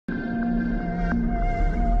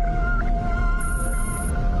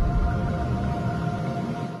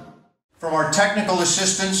From our technical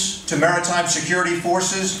assistance to maritime security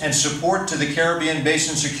forces and support to the Caribbean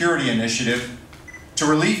Basin Security Initiative, to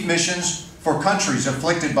relief missions for countries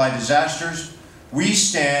afflicted by disasters, we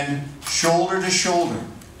stand shoulder to shoulder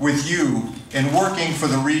with you in working for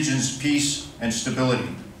the region's peace and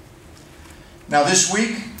stability. Now this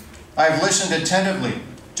week, I've listened attentively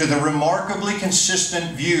to the remarkably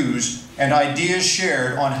consistent views and ideas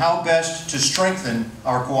shared on how best to strengthen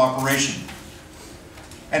our cooperation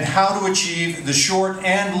and how to achieve the short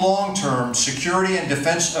and long-term security and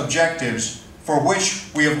defense objectives for which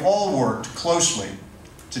we have all worked closely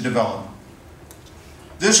to develop.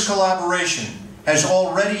 This collaboration has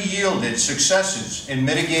already yielded successes in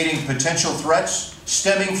mitigating potential threats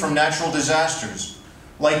stemming from natural disasters,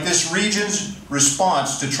 like this region's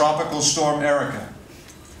response to Tropical Storm Erica.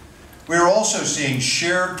 We are also seeing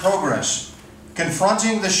shared progress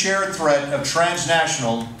confronting the shared threat of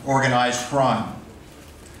transnational organized crime.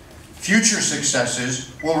 Future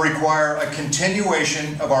successes will require a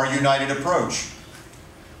continuation of our united approach,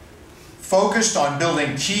 focused on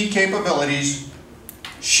building key capabilities,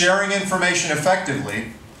 sharing information effectively,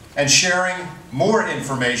 and sharing more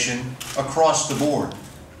information across the board.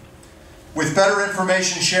 With better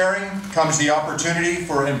information sharing comes the opportunity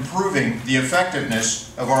for improving the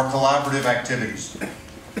effectiveness of our collaborative activities.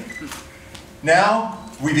 Now,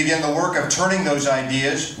 we begin the work of turning those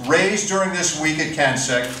ideas raised during this week at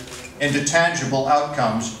CANSEC into tangible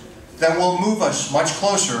outcomes that will move us much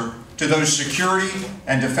closer to those security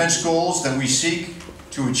and defense goals that we seek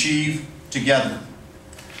to achieve together.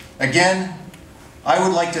 Again, I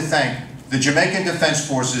would like to thank the Jamaican Defense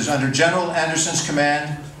Forces under General Anderson's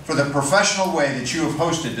command for the professional way that you have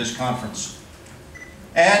hosted this conference.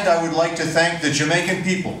 And I would like to thank the Jamaican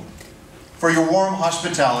people for your warm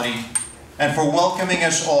hospitality and for welcoming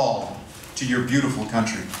us all to your beautiful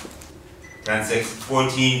country. CANSEC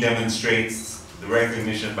 14 demonstrates the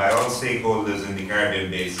recognition by all stakeholders in the Caribbean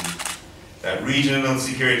Basin that regional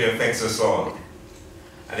security affects us all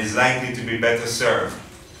and is likely to be better served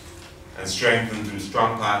and strengthened through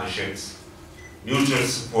strong partnerships, mutual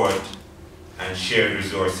support, and shared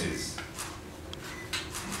resources.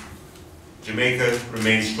 Jamaica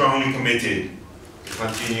remains strongly committed to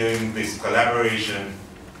continuing this collaboration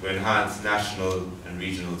to enhance national and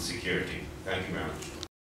regional security. Thank you very much.